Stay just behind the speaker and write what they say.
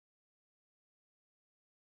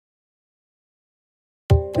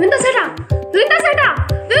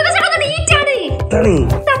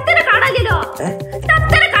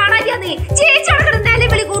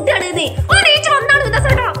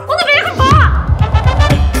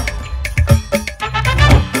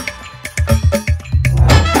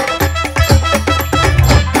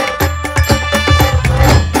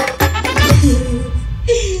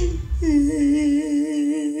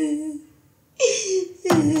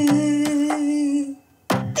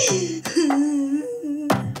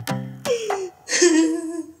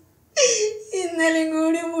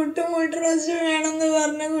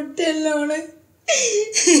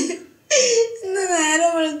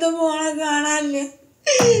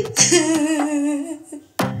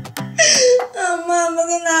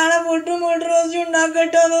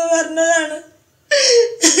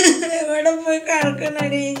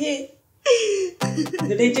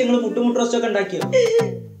Puttum Mutta Rostum ഉണ്ടാക്കിയോ?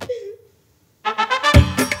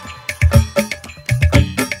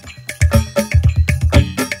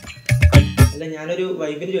 അല്ല ഞാനൊരു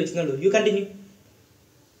വൈബിന് ചോദിച്ചെന്നുള്ളൂ. You continue.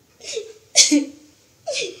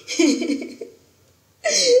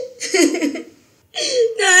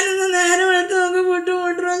 ഞാനൊന്ന് നേരെ വെളുത്ത് നോക്കി Puttum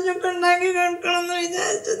Mutta Rostum ഉണ്ടാക്കി കഴിക്കണമെന്ന്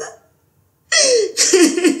വിചാരിച്ചതാ.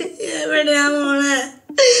 എവിടെയാ മോളെ?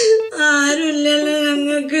 ആരുമില്ലല്ലോ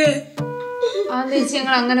ഞങ്ങക്ക്. ചേച്ചി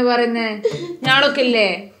ഞങ്ങൾ അങ്ങനെ പറയുന്നേ? ഞാളൊക്കെ ഇല്ലേ?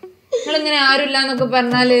 നിങ്ങളിങ്ങനെ ആരുമില്ലാന്നൊക്കെ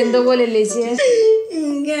പറഞ്ഞാല് എന്തോ പോലെ അല്ലേ ചേച്ചി?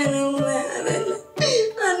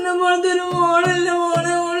 അന്ന പോലത്തെ ഒരു മോളല്ല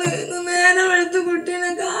മോളെ. മോള് നേരെ വെളുത്ത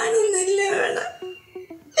കുട്ടീനെ കാണുന്നില്ല ഇവിടെ.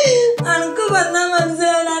 അനക്ക് പറഞ്ഞാ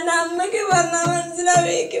മനസ്സിലാവില്ല, എന്റെ അമ്മക്ക് പറഞ്ഞാ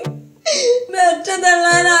മനസ്സിലാവേക്കും. വെറ്റ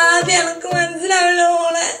തള്ളാൻ ആദ്യം എനക്ക് മനസ്സിലാവില്ല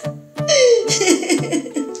മോളെ.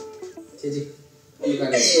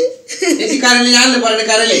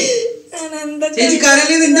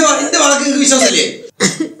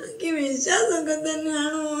 വിശ്വാസമൊക്കെ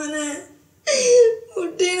തന്നെയാണ് മോനെ.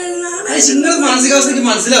 മാനസികാവസ്ഥക്ക്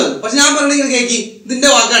മനസ്സിലാവും. പക്ഷെ ഞാൻ പറഞ്ഞ കേക്കി ഇതിന്റെ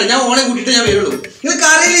വാക്കാണ്. ഞാൻ ഓളെ കൂട്ടിട്ട് ഞാൻ വരുള്ളൂ. നിങ്ങൾ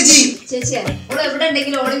കാര്യമില്ലേ ചേച്ചി? ചേച്ചിയാ ഓളെ എവിടെ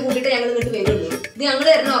ഉണ്ടെങ്കിലും ഓളെ കൂട്ടിട്ട് ഞങ്ങൾ ഇങ്ങോട്ട് വരുള്ളൂ. ഇത് ഞങ്ങൾ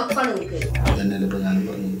തരുന്ന ഉറപ്പാണ് നിങ്ങൾക്ക്.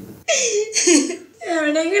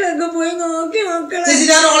 എവിടെയെങ്കിലൊക്കെ പോയി നോക്കി നോക്കണം ചേച്ചി.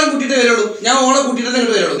 ഞാൻ ഓളെ കൂട്ടിട്ട് വരുള്ളൂ. ഞാൻ ഓളെ കൂട്ടിട്ട്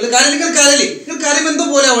ഇങ്ങോട്ട് വരുള്ളൂ. നിങ്ങൾ കാര്യമില്ലേ? നിങ്ങൾ കാര്യം എന്തോ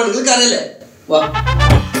പോലെ ആവണം. നിങ്ങൾക്ക് അറിയല്ലേ? വാ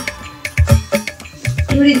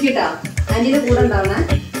ഇവിടെ ഇരിക്കട്ടാ. ആന്റിന്റെ കൂടെ ഉണ്ടാവണേ.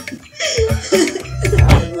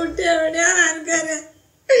 കുട്ടി എവിടെയാണ് ആൾക്കാരെ?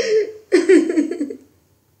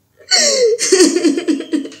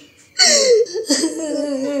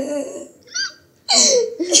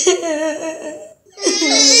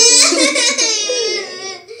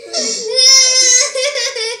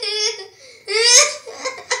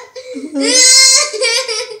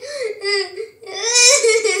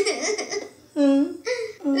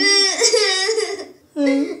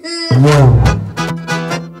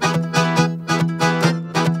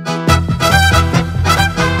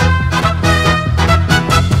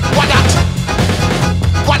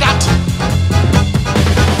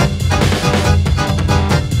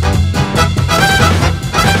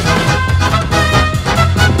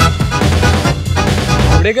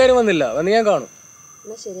 വന്നില്ല വന്ന് ഞാൻ കാണും.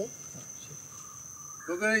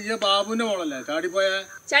 ബാബുവിന്റെ മോളല്ലേ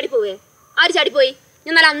ചാടിപ്പോവേ? ആര് ചാടിപ്പോയി?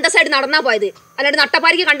 ഞാൻ നല്ല അന്തസ്സായിട്ട് നടന്നാ പോയത്. അല്ലാണ്ട്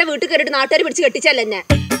നട്ടപ്പാരിക്ക് കണ്ട വീട്ടിൽ കയറിയിട്ട് നാട്ടുകാർ പിടിച്ച് കെട്ടിച്ചല്ല എന്നെ.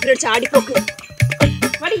 ഒരു ചാടിപ്പോക്ക്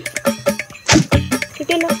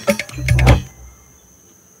കിട്ടിയല്ലോ.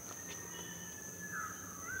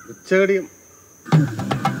 ഉച്ചകടിയും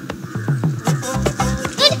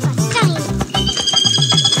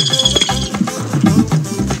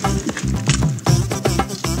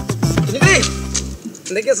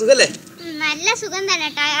എന്തൊക്കെയാ സുഖല്ലേ? നല്ല സുഖം തന്നെ.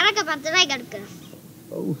 ടയറൊക്കെ 10 രൂപ കിടക്കുക.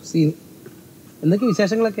 എന്തൊക്കെ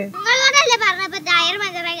വിശേഷങ്ങളൊക്കെ? നിങ്ങളോടല്ലേ പറഞ്ഞപ്പോ ടയർ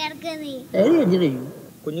 10 രൂപ കിടക്കുന്നേ.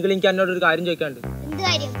 കുഞ്ഞുങ്ങൾ എനിക്ക് എന്നോട് ഒരു കാര്യം ചോദിക്കാണ്ട്. എന്ത്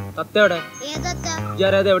കാര്യം? തത്തയോടെ? ഏതത്ത?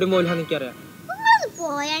 എവിടെ പോലും എനിക്കറിയാം.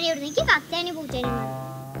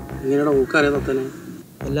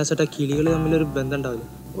 എല്ലാ ചേട്ടാ കിളികൾ തമ്മിലൊരു ബന്ധം ഉണ്ടാവില്ല.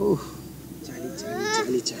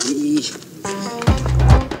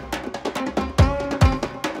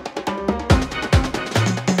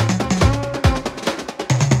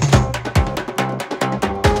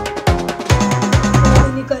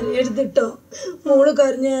 കരയരുതിട്ടോ. മോള്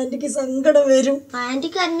കരഞ്ഞ ആന്റിക്ക് സങ്കടം വരും. ആന്റി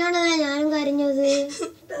കരഞ്ഞോണ്ടാ ഞാനും കരഞ്ഞത്.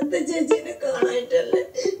 ചേച്ചിനെ കാണായിട്ടല്ലേ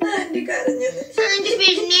ആന്റി കരഞ്ഞത്. ആന്റി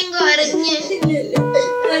പിന്നെയും കരഞ്ഞു. ഇല്ല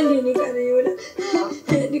ആന്റി ഇനി കരയൂല.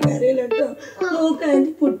 ആന്റി കരയില്ലട്ടോ. നോക്ക്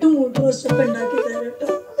ആന്റി Puttum Mutta Rostum ഉണ്ടാക്കി തരട്ടോ.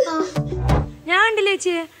 ഞാൻ കണ്ടില്ലേ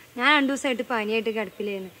ചേച്ചി, ഞാൻ 2 ദിവസമായിട്ട് പനിയായിട്ട്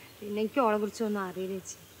കിടപ്പിലായിരുന്നു. പിന്നെ എനിക്ക് ഓളെ കുറിച്ചൊന്നും അറിയില്ല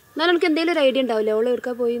ചേച്ചി. എന്നാലും എനിക്ക് എന്തെങ്കിലും ഒരു ഐഡിയ ഉണ്ടാവില്ലേ ഓളെ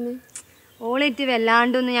എവിടെക്കാ പോയിന്ന്? ഓളേറ്റ്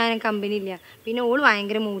വല്ലാണ്ടൊന്നും ഞാൻ കമ്പനി ഇല്ല. പിന്നെ ഓള്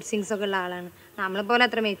ഭയങ്കര മൂഡ് സ്വിങ്സ് ഒക്കെ ഉള്ള ആളാണ്. നമ്മളെപ്പോലെ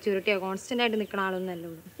അത്ര മെച്യൂരിറ്റിയോ കോൺസ്റ്റന്റ് ആയിട്ട് നിൽക്കുന്ന ആളൊന്നും അല്ല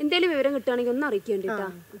ഓള്. എന്തെങ്കിലും വിവരം കിട്ടുകയാണെങ്കിൽ ഒന്ന് അറിയിക്കേണ്ടിട്ടാ.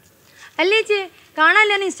 അല്ലേ ചേച്ചി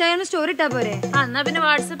കാണാനില്ല ഇൻസ്റ്റാഗ്രാമിൽ സ്റ്റോറി ഇട്ടാ പോരെ? എന്നാ പിന്നെ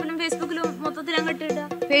വാട്സപ്പിലും ഫേസ്ബുക്കിലും മൊത്തത്തിൽ അങ്ങോട്ട് ഇടാ.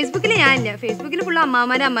 ഫേസ്ബുക്കിൽ ഞാനില്ല. ഫേസ്ബുക്കിൽ ഫുള്ള്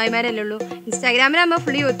അമ്മാമാരും അമ്മായിമാരല്ലേ ഉള്ളൂ. ഇൻസ്റ്റാഗ്രാമിലാകുമ്പോ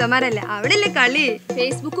ഫുള്ള് യൂത്തമാരല്ലേ. അവിടെ അല്ലേ കളി.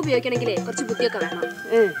 ഫേസ്ബുക്ക് ഉപയോഗിക്കണമെങ്കിലേ കുറച്ച് ബുദ്ധിയൊക്കെ വേണം.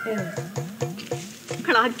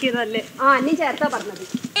 കളാക്കിയതല്ലേ. നീ ചേർത്താ പറഞ്ഞത്.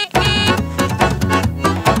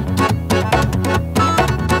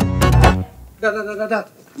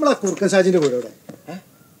 നമ്മളെ കൂർക്കശാജിന്റെ വീട് എവിടെ?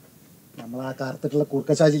 നമ്മളാ കാർത്തിട്ടുള്ള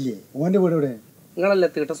കൂർക്കശാജില്ലേ, ഓന്റെ വീട് എവിടെ? നിങ്ങളല്ലേ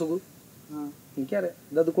തീട്ട സുഖു? എനിക്കറിയാം.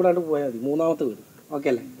 ഇത് കൂടാണ്ട് പോയാൽ മതി. 3ാമത്തെ വീട്. ഓക്കെ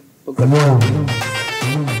അല്ലേ?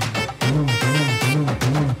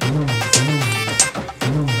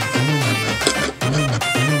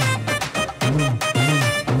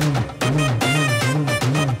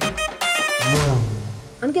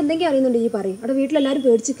 എനിക്ക് എന്തെങ്കിലും അറിയുന്നുണ്ട് ഈ പറയും. അവിടെ വീട്ടിലെല്ലാരും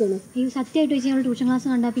പേടിച്ചിരിക്കുന്നു. ഈ സത്യമായിട്ട് വെച്ച് ഞങ്ങൾ ട്യൂഷൻ ക്ലാസ്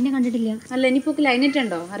കണ്ടാ പിന്നെ കണ്ടിട്ടില്ല. അല്ല ഇനിയിപ്പോ ലൈനിട്ട്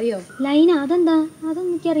ഉണ്ടോ അറിയോ? ലൈന അതെന്താ?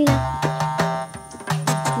 അതൊന്നും എനിക്കറിയില്ല.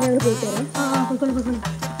 ഞങ്ങൾ പോയിട്ട് വരാം. പോയിക്കോളൂ.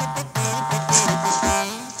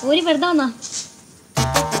 ഓര് വെറുതെ വന്നാ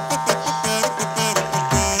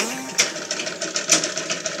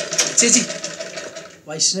ചേച്ചി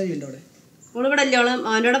വൈഷ്ണവി ഉണ്ടോ അവിടെ? ഓളിവിടെ അല്ലേ? ഓള്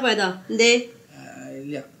അവനോടെ പോയതാ. എന്തേ?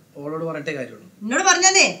 ഇല്ല, ഓളോട് പറഞ്ഞിട്ടേ കാര്യമുള്ളൂ. എന്നോട്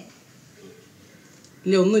പറഞ്ഞേ.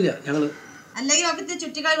 ഇല്ല, ഒന്നുമില്ല. ഞങ്ങള് അല്ലെങ്കിൽ ഒക്കെ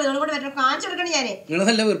ചുറ്റിക്കാൽ കൂടെ വരണം. കാണിച്ചു കൊടുക്കണേ ഞാന്. നിങ്ങൾ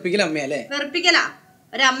നല്ല വെറുപ്പിക്കല അമ്മയല്ലേ? വെറുപ്പിക്കലാ?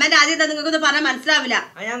 ഒരു അമ്മേന്റെ ആദ്യം നിങ്ങൾക്കൊന്നും പറഞ്ഞാൽ മനസ്സിലാവില്ല.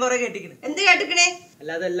 ഞാൻ കൊറേ കേട്ടിക്കണേ. എന്ത് കേട്ടിക്കണേ?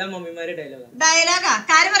 അല്ലാതെ എല്ലാം മമ്മിമാരുടെ ഡയലോഗാ. ഡയലോഗാ?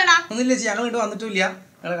 കാര്യം പറയടാ. ഒന്നുമില്ല ചേച്ചി, ഞങ്ങൾ ഇങ്ങോട്ട് വന്നിട്ടില്ല.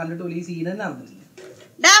 ഞങ്ങളെ കണ്ടിട്ടില്ല. ഈ സീൻ തന്നെ നടന്നിട്ടില്ല.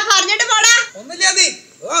 പറഞ്ഞിട്ട് പോടാ. ഒന്നുമില്ല.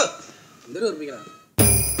 എന്തൊരു വെറുപ്പിക്കല.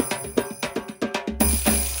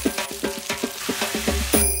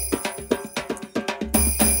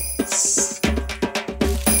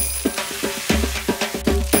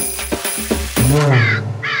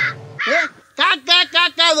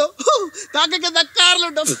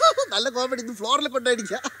 നല്ല കോമഡി. ഫ്ലോറിൽ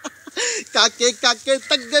കൊണ്ടടിക്ക. കാക്കേ കാക്കേ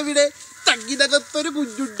തങ്കവിടെ തങ്ങിനകത്തൊരു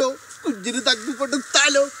കുഞ്ഞുണ്ടോ, കുഞ്ഞിന് തങ്ങ്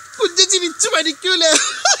കൊടുത്താലോ കുഞ്ഞ് ചിരിച്ചു മരിക്കൂലേ.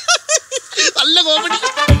 നല്ല കോമഡി.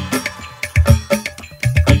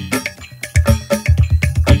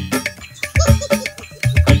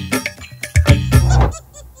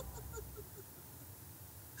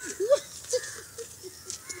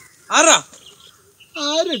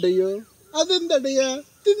 ആരുടയോ? അതെന്തടയാ?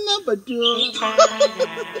 തിന്നാൻ പറ്റുമോ?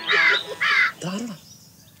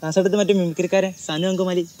 കാസടുത്ത് മറ്റേ മിമിക്രിക്കാരൻ സനു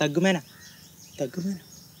അങ്കുമാലി തഗ്മേന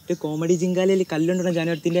കോമഡി ജിങ്കാലയിൽ കല്ലുണ്ടോ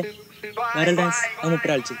ജാനുവരത്തിന്റെ വൈറൽ ഡാൻസ് അത്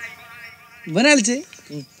മുപ്പരാളിച്ച് ഇവനാളിച്ച്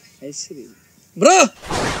ബ്രോ.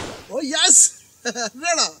 ഓ യെസ്,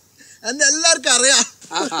 എന്നെ എല്ലാവർക്കും അറിയാം.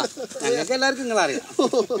 ഞങ്ങൾക്ക് എല്ലാവർക്കും നിങ്ങളറിയാം.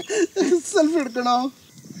 സെൽഫി എടുക്കണോ?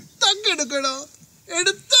 തങ്കെടുക്കണോ?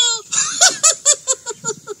 എടുത്തോ.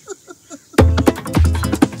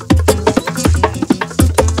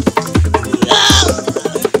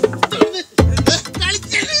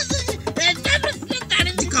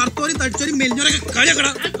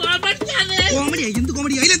 കോമഡി എന്ത്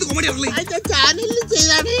കോമഡി? അതിലെന്ത് കോമഡി? ചാനലിൽ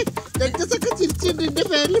ചെയ്താണ്.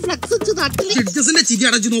 ജഡ്ജസിന്റെ ചിരി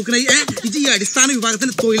അടച്ചു നോക്കണേ. ഇത് ഈ അടിസ്ഥാന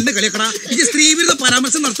വിഭാഗത്തിന്റെ തൊഴിലിന്റെ കളിയാക്കണ. ഇത് സ്ത്രീവിരുദ്ധ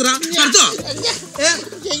പരാമർശം നടത്തുക. എന്ത്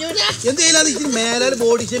ചെയ്യില്ല? ഇതിന് മേലാൽ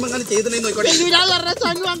ബോഡി ഷേം അങ്ങനെ ചെയ്തിട്ടുണ്ടെങ്കിൽ നോക്കട്ടെ.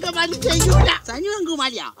 സനു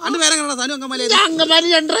അങ്കമാലി. അന്റെ പേരെങ്ങനെ? സനു അങ്കമാലി. അങ്കമാലി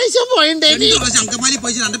 2 പ്രാവശ്യം പോയിണ്ടേ. അങ്കമാലി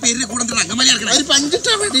പോയി എന്റെ പേരിനെ കൂടെ അങ്കമാലി ഇറക്കണം. ഒരു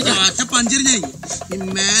പഞ്ചിട്ടാ വേണ്ടി പഞ്ചറിഞ്ഞ ഈ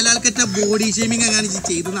മേലാൽക്കറ്റ ബോഡി ഷേമിങ് അങ്ങനെ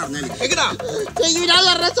ചെയ്തെന്ന് പറഞ്ഞാല് ചെയ്യൂല.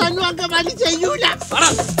 സനു അങ്കമാലി ചെയ്യൂല.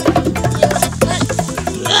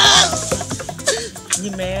 ഇനി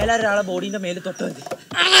മേലെ ഒരാളെ ബോഡീന്റെ മേലെ തൊട്ട് മതി.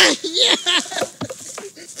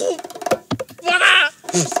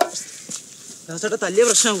 ചേട്ടാ തല്ലിയ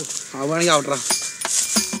പ്രശ്നമാവും. ആവുകയാണെങ്കിൽ ആവട്ടെ.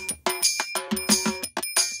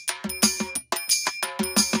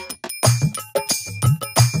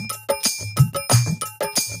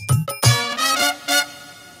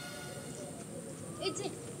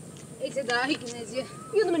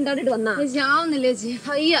 ഈ ഒന്നും മിണ്ടാണ്ടിട്ട് വന്നാ ആവുന്നില്ല ചേച്ചി.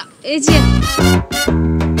 അയ്യ ഏച്ചി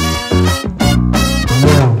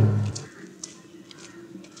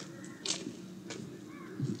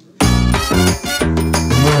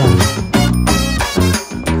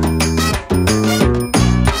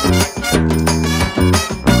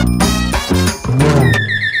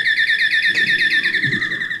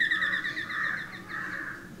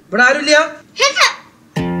ഇവിടെ ആരുമില്ല.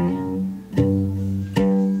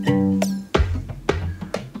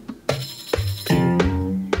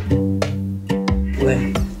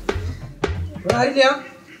 ഇവിടെ ആരില്ല.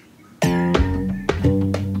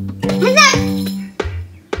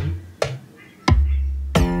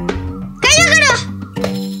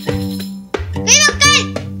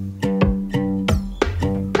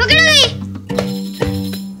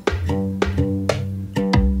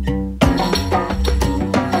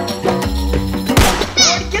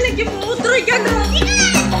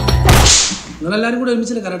 നിങ്ങളെല്ലാരും കൂടെ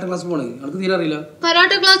ഒരുമിച്ചല്ലേ കരാട്ടെ ക്ലാസ് പോണേ? നമുക്ക് തീരെ അറിയില്ല.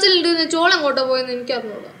 കരാട്ടെ ക്ലാസ്സിൽ ചോളം അങ്ങോട്ടാ പോയെന്ന് എനിക്ക്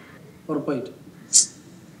അറിഞ്ഞൂടാ. ഉറപ്പായിട്ട്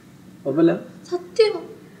ഉറപ്പല്ല? സത്യം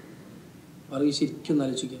പറയും, ശരിക്കും ഒന്ന്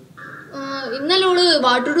ആലോചിക്കാം. ഇന്നലെ ഓള്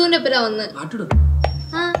വാട്ടുടുവിന്റെ പേരാ വന്ന്. പാട്ടുടോ?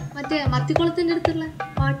 ആ മറ്റേ മത്തിക്കുളത്തിന്റെ അടുത്തുള്ള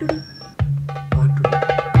വാട്ടുടു.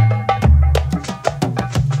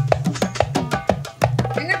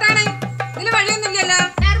 എങ്ങോട്ടാണ്? ഇതില് വഴിയൊന്നുമില്ലല്ലോ.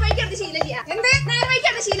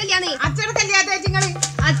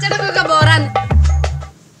 അച്ചടക്കൊക്കെ പോറാൻ.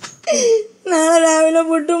 നാളെ രാവിലെ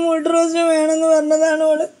പുട്ടും മുട്ട റോസ്റ്റും വേണമെന്ന് പറഞ്ഞതാണ്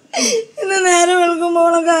ഓള്. ഇന്ന് നേരെ വെളുക്കുമ്പോൾ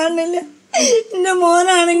ഓളെ കാണുന്നില്ല. എന്റെ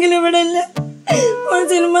മോനാണെങ്കിൽ ഇവിടെ ഇല്ല. ഓൾ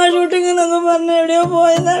സിനിമ ഷൂട്ടിംഗ് എന്നൊക്കെ പറഞ്ഞ് എവിടെയോ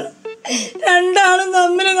പോയതാണ്. രണ്ടാളും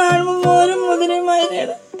തമ്മിൽ കാണുമ്പോൾ മോനും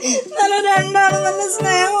മുതിരയുമായിരുന്നു. നല്ല രണ്ടാളും നല്ല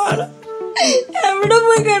സ്നേഹമാണ്. എവിടെ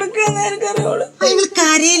പോയി കിടക്കുന്ന എനിക്കറിയോളൂ.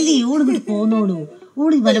 കരയല്ലേ ഓള് ഇങ്ങോട്ട് പോന്നോളൂ.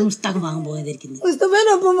 ഓള് ഇവരെ മുസ്താഖ് വാങ്ങാൻ പോയതായിരിക്കുന്നു.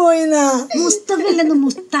 മുസ്തഫേനൊപ്പം പോയിന്നാ? മുസ്തഫല്ലെന്ന്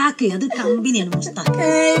മുസ്താഖ്, അത് കമ്പനിയാണ് മുസ്താഖ്.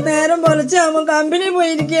 നേരം പൊലച്ചാകുമ്പോ കമ്പനി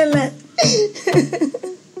പോയിരിക്കല്ലേ.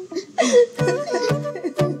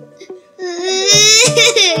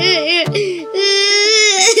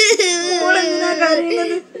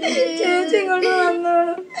 ചേച്ചി കൊണ്ട്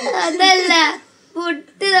വന്നോളൂ. അതല്ല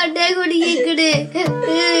പുട്ട് തൊട്ടേ കുടിക്കണേ.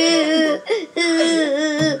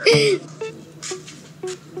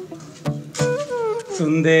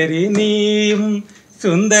 സുന്ദരി നീയും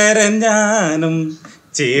സുന്ദരൻ ഞാനും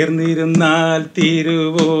ചേർന്നിരുന്നാൽ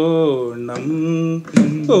തിരുവോണം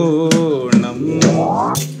ഓണം.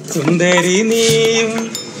 സുന്ദരി നീയും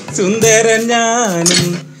സുന്ദരൻ ഞാനും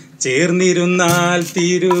ചേർന്നിരുന്നാൽ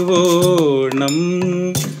തിരുവോണം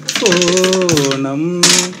ഓണം.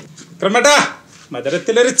 ക്രമേട്ടാ,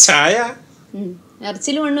 മധുരത്തിലൊരു ചായ.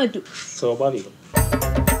 ഇറച്ചിൽ മണ്ണ് പറ്റൂ. സ്വാഭാവികം.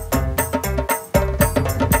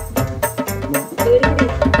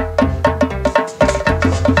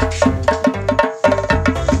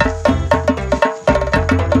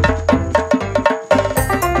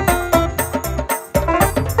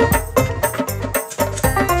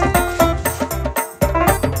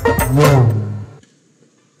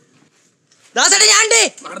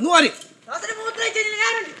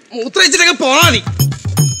 മൂത്രയിച്ചിട്ടൊക്കെ പോണാ നീ.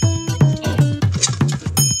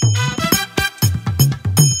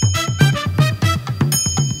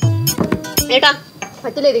 ഏട്ടാ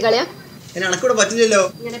പറ്റില്ല ഇത് കളിയാ. എനക്കൂടെ പറ്റില്ലല്ലോ.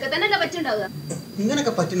 ഇങ്ങനൊക്കെ തന്നെ പറ്റുണ്ടാവുക.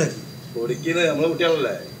 ഇങ്ങനൊക്കെ പറ്റുണ്ടാക്കി പൊടിക്കുന്നത് നമ്മളെ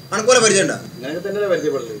കുട്ടികളല്ലേ. അനക്കൂടെ പരിചയണ്ടാ? ഇങ്ങനൊക്കെ തന്നെ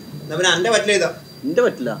പരിചയപ്പെടല്. എന്നാ പിന്നെ അന്റെ പറ്റില്ല ഇതാ. എന്റെ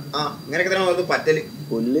പറ്റില്ല. ആ ഇങ്ങനൊക്കെ തന്നെ പറ്റല്.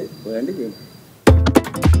 പുല്ല് വേണ്ടി ചെയ്യും.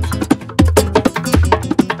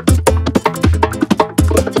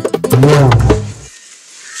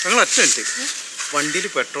 ഞങ്ങൾ ഒറ്റ മിനിറ്റ്. വണ്ടിയിൽ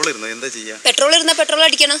പെട്രോൾ ഇരുന്നത് എന്താ ചെയ്യാ? പെട്രോൾ ഇരുന്ന പെട്രോൾ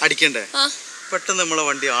അടിക്കണം. അടിക്കണ്ടേ? പെട്ടെന്ന് നമ്മളെ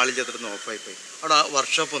വണ്ടി ആളില്ലാത്തിരുന്ന് ഓഫായി പോയി. അവിടെ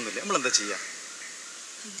വർക്ക്ഷോപ്പ് ഒന്നുമില്ല. നമ്മളെന്താ ചെയ്യാ?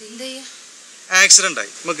 ആക്സിഡന്റ്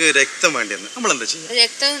ആയി, നമുക്ക് രക്തം വേണ്ടിയെന്ന്. നമ്മളെന്താ ചെയ്യാ?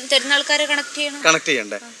 രക്തം തരുന്ന ആൾക്കാരെ കണക്ട്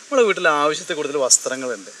ചെയ്യണ്ടേ? നമ്മളെ വീട്ടിൽ ആവശ്യത്തിൽ കൂടുതൽ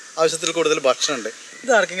വസ്ത്രങ്ങളുണ്ട്, ആവശ്യത്തിൽ കൂടുതൽ ഭക്ഷണമുണ്ട്.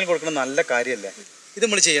 ഇത് ആർക്കെങ്കിലും കൊടുക്കണം നല്ല കാര്യമല്ലേ? ഇത്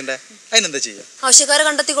നമ്മൾ ചെയ്യണ്ടേ? അതിനെന്താ ചെയ്യാ? ആവശ്യക്കാരെ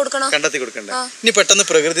കണ്ടെത്തി കൊടുക്കണ്ടേ? ഇനി പെട്ടെന്ന്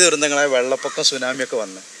പ്രകൃതി ദുരന്തങ്ങളായ വെള്ളപ്പൊക്കം സുനാമി ഒക്കെ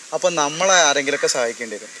വന്ന് അപ്പൊ നമ്മളെ ആരെങ്കിലൊക്കെ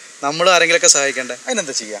സഹായിക്കേണ്ടി വരും. നമ്മൾ ആരെങ്കിലൊക്കെ സഹായിക്കണ്ടേ?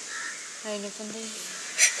 അതിനെന്താ ചെയ്യാ?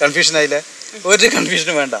 കൺഫ്യൂഷൻ ആയില്ലേ? ഒരു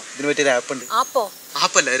കൺഫ്യൂഷനും വേണ്ട. ഇതിന് പറ്റിയൊരു ആപ്പ് ഉണ്ട്.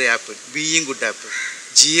 ആപ്പല്ല, ഒരു ആപ്പ്. Being good app.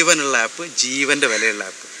 ജീവനുള്ള ആപ്പ്, ജീവന്റെ വിലയുള്ള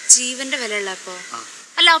ആപ്പ്. ജീവന്റെ വിലയുള്ള ആപ്പോ?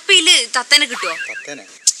 അല്ല അപ്പൊ ഇതില് തത്തേനെ കിട്ടുവോ? തത്തേനെ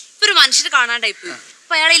ഇപ്പൊ ഒരു മനുഷ്യന് കാണാണ്ടായി പോയി.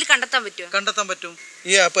 അപ്പൊ അയാളെ ഇതിൽ കണ്ടെത്താൻ പറ്റുമോ? കണ്ടെത്താൻ പറ്റും.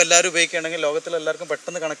 ഈ ആപ്പ് എല്ലാവരും ഉപയോഗിക്കുകയാണെങ്കിൽ ലോകത്തിൽ എല്ലാവർക്കും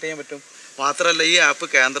പെട്ടെന്ന് കണക്ട് ചെയ്യാൻ പറ്റും. മാത്രമല്ല ഈ ആപ്പ്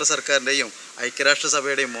കേന്ദ്ര സർക്കാരിന്റെയും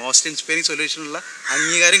ഐക്യരാഷ്ട്രസഭയുടെയും മോസ്റ്റ് ഇൻസ്പയറിംഗ് സൊല്യൂഷനുള്ള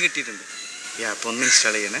അംഗീകാരം കിട്ടിയിട്ടുണ്ട്. ഈ ആപ്പ് ഒന്ന്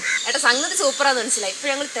ഇൻസ്റ്റാൾ ചെയ്യണേ. ഏട്ടാ സംഗതി സൂപ്പറാന്ന് മനസ്സിലായി. ഇപ്പൊ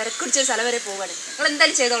ഞങ്ങൾ തിരക്കുടിച്ചൊരു സ്ഥലം വരെ പോവാണ്. നിങ്ങൾ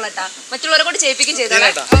എന്തായാലും ചെയ്തോളാട്ടാ. മറ്റുള്ളവരെ കൊണ്ട് ചെയ്യിപ്പിക്കും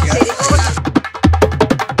ചെയ്തോളാം.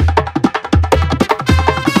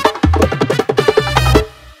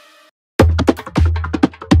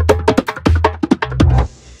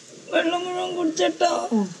 വെള്ളം മുഴുവൻ കുടിച്ചിട്ടോ?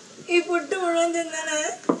 ഈ പുട്ട് മുഴുവൻ തിന്നണേ.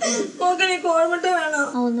 നോക്കണേ കോഴിമുട്ട വേണോ?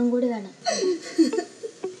 ഒന്നും കൂടി വേണം.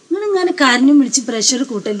 നിങ്ങളിങ്ങനെ കരഞ്ഞും വിളിച്ച് പ്രഷർ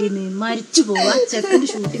കൂട്ടല്ലേ, മരിച്ചു പോവാ. ചെക്കൻ്റെ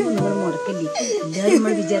ഷൂട്ടിങ് നിങ്ങൾ മുടക്കല്ലേ. എല്ലാവരും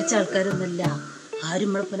നമ്മൾ വിചാരിച്ച ആൾക്കാരൊന്നുമല്ല. ആരും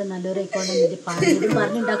നമ്മളെ പോലെ നല്ലവരായിക്കോണമെന്നില്ല. പലരും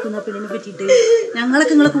പറഞ്ഞുണ്ടാക്കുന്ന പെണ്ണിനെ പറ്റിയിട്ട്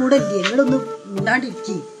ഞങ്ങളൊക്കെ നിങ്ങളെ കൂടെ ഇല്ലേ. നിങ്ങളൊന്ന്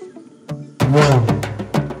ഉണ്ടാണ്ടിരിക്കും.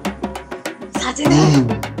 സജന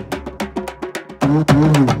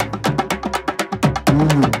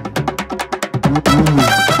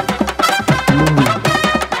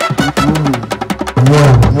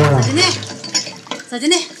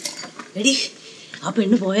സജനെ എടി, ആ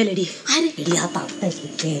പെണ്ണ് പോയാലെടി. എടി ആ തള്ള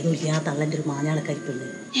ഏതോല്ല, ആ തള്ളന്റെ ഒരു മാഞ്ഞാളക്കാരി പെണ്ണ്.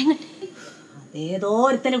 അതേതോ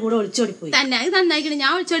ഒരുത്തനെ കൂടെ ഒളിച്ചോടിപ്പോയി. തന്നെ അത് നന്നായിക്കണേ.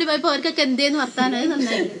 ഞാൻ ഒളിച്ചോടി പോയപ്പോ അവർക്കൊക്കെ എന്തേന്ന് വർത്താനം. അത്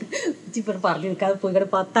നന്നായി. ഇപ്പൊ പറഞ്ഞു നിൽക്കാതെ പോയി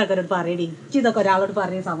 10 ആൾക്കാരോട് പറയടി. ഇതൊക്കെ ഒരാളോട്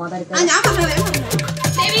പറഞ്ഞ സമാധാനം. ഞാൻ പറഞ്ഞു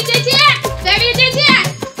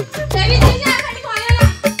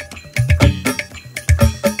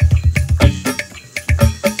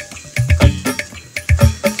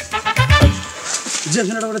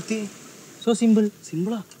സോ സിമ്പിൾ.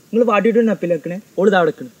 സിമ്പിളാ? നിങ്ങൾ പാട്ടിട്ട് അപ്പിൽ വെക്കണേ, ഓള് താ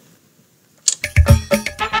വെക്കണേ.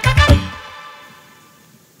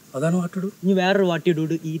 അതാണ് വാട്ടിടൂ. ഇനി വേറൊരു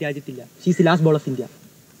വാട്ടിയിടൂട് ഈ രാജ്യത്തില്ല. She's last ball of India.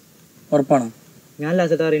 ഉറപ്പാണോ? ഞാൻ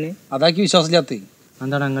ലാസ്റ്റ് അറിയണേ. അതാക്കി വിശ്വാസമില്ലാത്ത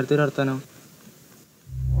എന്താണ് അങ്ങനത്തെ ഒരു അർത്ഥനോ?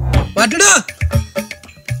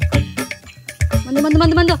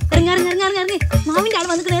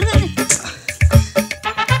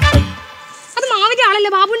 അത് മാവിന്റെ ആളല്ലേ,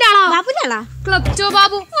 ബാബുന്റെ ആളാ. ബാബുന്റെ ആളാ? ക്ലബ്ചോ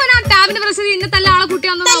ബാബു. ഓനാ ടാബിന്റെ പ്രശ്നം ഇന്ന തല്ല ആളെ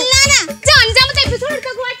കുട്ടിയാന്നോ. അഞ്ചാമത്തെ എപ്പിസോഡ്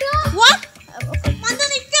എടുക്കാൻ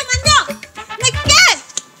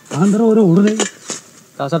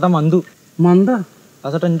കാസട്ട മന്തു. മന്ദ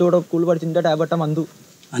കാസട്ട എൻ്റെ കൂടെ സ്കൂളിൽ പഠിച്ചിട്ട് ടാബ് ഇട്ട മന്തു.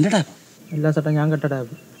 എൻ്റെ ടാബ്? എല്ലാ സട്ട ഞാൻ കെട്ട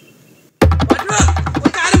ടാബ്.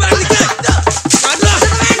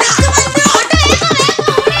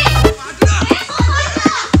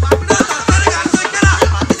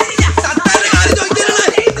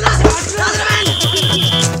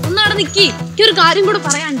 ഒരു കാര്യം കൂടെ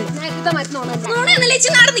പറയാണ്ട്.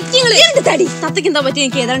 തത്തയ്ക്ക് എന്താ പറ്റി?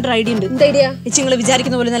 എനിക്ക് ഏതാണ്ട് ഐഡിയ ഉണ്ട്. നിങ്ങൾ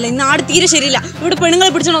വിചാരിക്കുന്ന പോലെ നല്ല നാട് തീരെ ശരിയില്ല. ഇവിടെ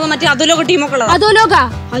പെണ്ണുങ്ങളെ പിടിച്ചോണ്ടോ മറ്റേ അധോലോക ടീമൊക്കെ ഉള്ളത്. അധോലോക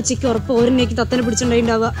ആ ചിക്ക് ഉറപ്പ് ഓരോ തത്തനെ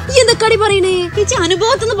പിടിച്ചോണ്ടാവുക. ഈ എന്തൊക്കെ പറയണേ ചേച്ചി?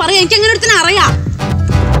 അനുഭവത്തൊന്ന് പറയാം, എനിക്ക് അങ്ങനെ ഒരുത്തന്നെ അറിയാം.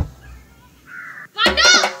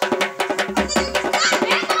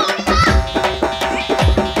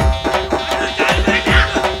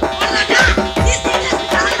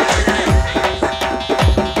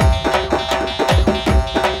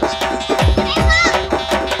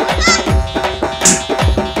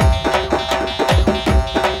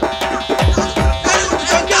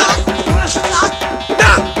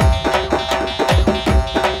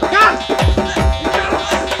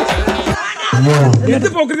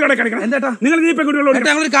 നിങ്ങൾ ഈ പെൺകുട്ടികളോട്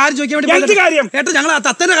കാര്യം ചോദിക്കാൻ വേണ്ടി കാര്യം ഏട്ടാ, ഞങ്ങൾ ആ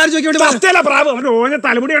തത്തന്റെ കാര്യം ചോദിക്കാൻ വേണ്ടി പ്രാവ്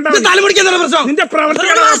തലമുടി തലമുടിക്ക് എന്താണ് പ്രശ്നം? നിന്റെ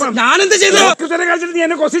പ്രവർത്തനം ഞാനെന്ത് ചെയ്തു? നീ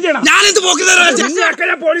എന്നെ ക്വസ്റ്റ്യൻ ചെയ്യണം. ഞാനെന്ത്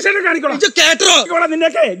പോലീസിനെ കാണിക്കണം. കേട്ടോ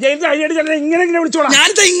നിന്നൊക്കെ ജയിലിൽ അഴിയടി ഇങ്ങനെ വിളിച്ചോളാം.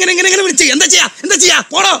 ഞാനിത് ഇങ്ങനെ വിളിച്ചു. എന്താ ചെയ്യാ?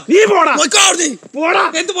 പോടോ. നീ പോടാ. പോടാ.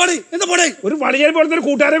 എന്ത് പോടേ? എന്താ പോടേ? ഒരു വടിയേൽ പോലത്തെ ഒരു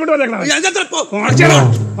കൂട്ടുകാരെ കൊണ്ട് വന്നേക്കണം.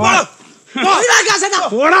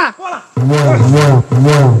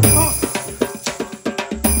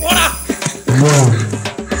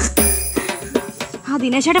 ആ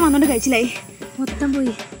ദിനേശേട്ടൻ വന്നോണ്ട് കഴിച്ചില്ലായി. മൊത്തം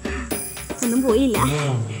പോയി. ഒന്നും പോയില്ല.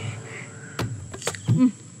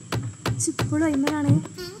 ഇപ്പോഴും അയിമലാണ്.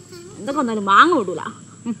 എന്തൊക്കെ വന്നാലും വാങ്ങ വിടൂല.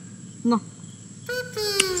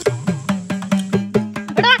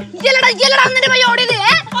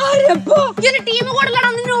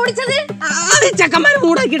 ചെക്കന്മാരെ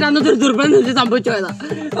മൂടാക്കിട്ട് അന്നത്തെ ഒരു ദുർബലം സംഭവിച്ചോയതാ.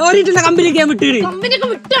 ഓരിട്ടുള്ള കമ്പനിക്ക് വിട്ടിട്ട് കമ്പനിയൊക്കെ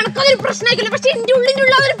വിട്ട് അണക്കതൊരു പ്രശ്നമായിക്കില്ല. പക്ഷെ എന്റെ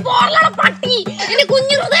ഉള്ളിലുള്ള ഒരു പോർലാണ് പട്ടി. എന്റെ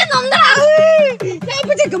കുഞ്ഞു ഹൃദയം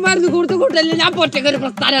ചെക്കന്മാർക്ക് കൂടുതൽ കൂട്ടല്ലേ. ഞാൻ പൊറ്റക്ക് ഒരു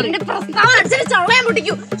പ്രസ്ഥാനം എന്റെ പ്രസ്താവന അടിച്ചിട്ട് ചവളയാൻ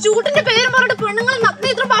പൊട്ടിക്കും. ഷൂട്ടിന്റെ പേര് പറഞ്ഞിട്ട് പെണ്ണുങ്ങൾ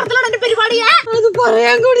നഗ്നേത്ര പാർത്തലാണ് എന്റെ പരിപാടിയെ. അത്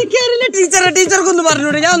പറയാൻ കൂടിക്കാറില്ല. ടീച്ചർക്കൊന്നും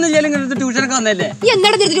പറഞ്ഞൂടെ? ഞാൻ ഒന്നും ട്യൂഷനൊക്കെ വന്നല്ലേ.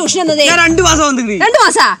 എന്താണ് ട്യൂഷൻ വന്നത്? ഞാൻ 2 മാസം വന്നിട്ട്. 2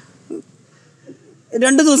 മാസാ?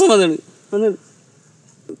 2 ദിവസം വന്നത്.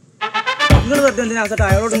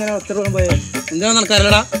 അയാളോട് ഇങ്ങനെ ഒറ്റ പോയത് എന്താ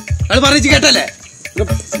നടക്കാറില്ലടാ? അയാൾ പറഞ്ഞു കേട്ടല്ലേ?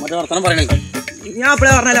 മറ്റേ വർത്തമാനം പറയണേ. ഞാൻ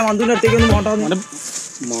അപ്പഴേ പറഞ്ഞല്ലേ മന്തുവിന്റെ അടുത്തേക്ക് ഒന്ന് പോകണ്ടെന്ന്.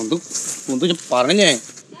 മന്തു ഞാൻ പറഞ്ഞേ.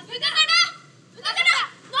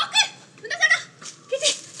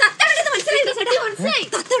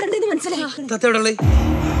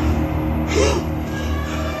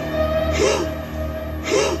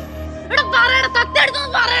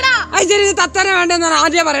 തത്തയുടെ തത്തനെ വേണ്ടെന്നാണ്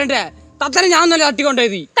ആദ്യം പറയണ്ടേ. തത്തനെ ഞാൻ ഒന്നല്ല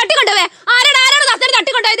തട്ടിക്കൊണ്ടുപോയത്.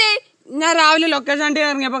 ഞാൻ രാവിലെ ലൊക്കേഷൻ കണ്ടി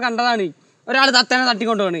ഇറങ്ങിയപ്പോ കണ്ടതാണ് ഒരാൾ തത്തനെ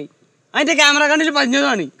തട്ടിക്കൊണ്ടുപോണേ. അതിന്റെ ക്യാമറ കണ്ടിൽ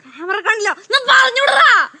പറഞ്ഞതാണ്.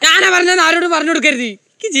 ഞാനാ പറഞ്ഞ ആരോട് പറഞ്ഞു കൊടുക്കരുത്.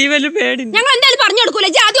 എനിക്ക് ജീവനിൽ പേടി. ഞങ്ങൾ എന്തായാലും പറഞ്ഞു കൊടുക്കൂല.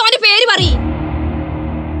 ആദ്യം അവന്റെ പേര് പറയും.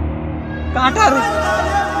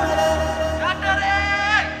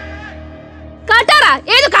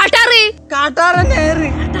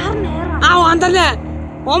 ആ ഓൻ തന്നെ.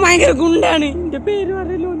 ഓൻ ഭയങ്കര ഗുണ്ടാണ്. എന്റെ പേര്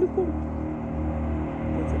പറയല്ലോ.